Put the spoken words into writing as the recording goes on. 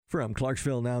From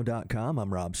ClarksvilleNow.com,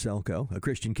 I'm Rob Selko. A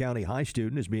Christian County High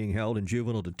student is being held in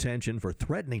juvenile detention for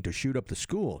threatening to shoot up the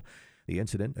school. The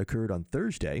incident occurred on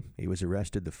Thursday. He was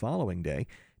arrested the following day.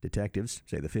 Detectives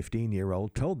say the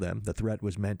 15-year-old told them the threat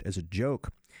was meant as a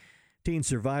joke. Teen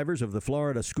survivors of the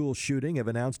Florida school shooting have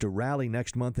announced a rally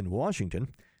next month in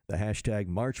Washington. The hashtag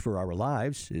March for Our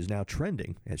Lives is now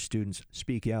trending as students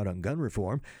speak out on gun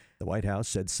reform. The White House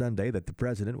said Sunday that the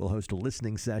president will host a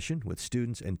listening session with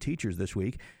students and teachers this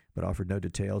week, but offered no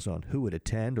details on who would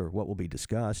attend or what will be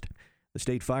discussed. The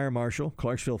state fire marshal,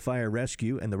 Clarksville Fire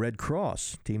Rescue, and the Red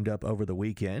Cross teamed up over the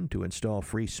weekend to install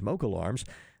free smoke alarms.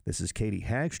 This is Katie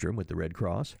Hagstrom with the Red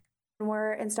Cross.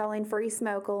 We're installing free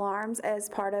smoke alarms as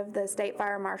part of the State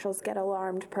Fire Marshal's Get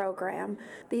Alarmed program.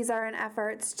 These are in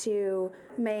efforts to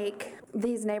make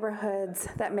these neighborhoods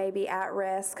that may be at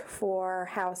risk for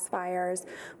house fires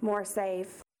more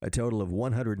safe. A total of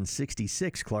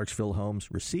 166 Clarksville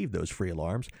homes received those free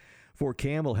alarms. Fort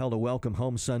Campbell held a welcome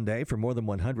home Sunday for more than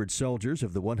 100 soldiers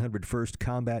of the 101st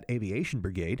Combat Aviation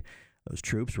Brigade. Those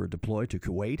troops were deployed to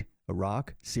Kuwait,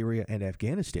 Iraq, Syria, and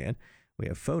Afghanistan. We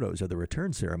have photos of the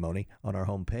return ceremony on our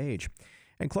homepage.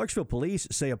 And Clarksville police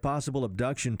say a possible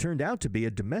abduction turned out to be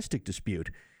a domestic dispute.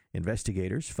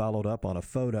 Investigators followed up on a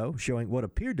photo showing what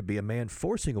appeared to be a man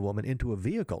forcing a woman into a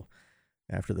vehicle.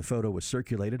 After the photo was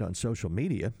circulated on social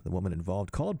media, the woman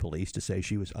involved called police to say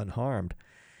she was unharmed.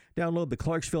 Download the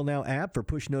Clarksville Now app for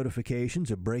push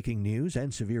notifications of breaking news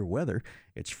and severe weather.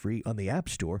 It's free on the App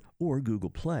Store or Google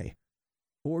Play.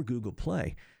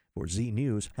 For Z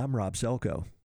News, I'm Rob Selko.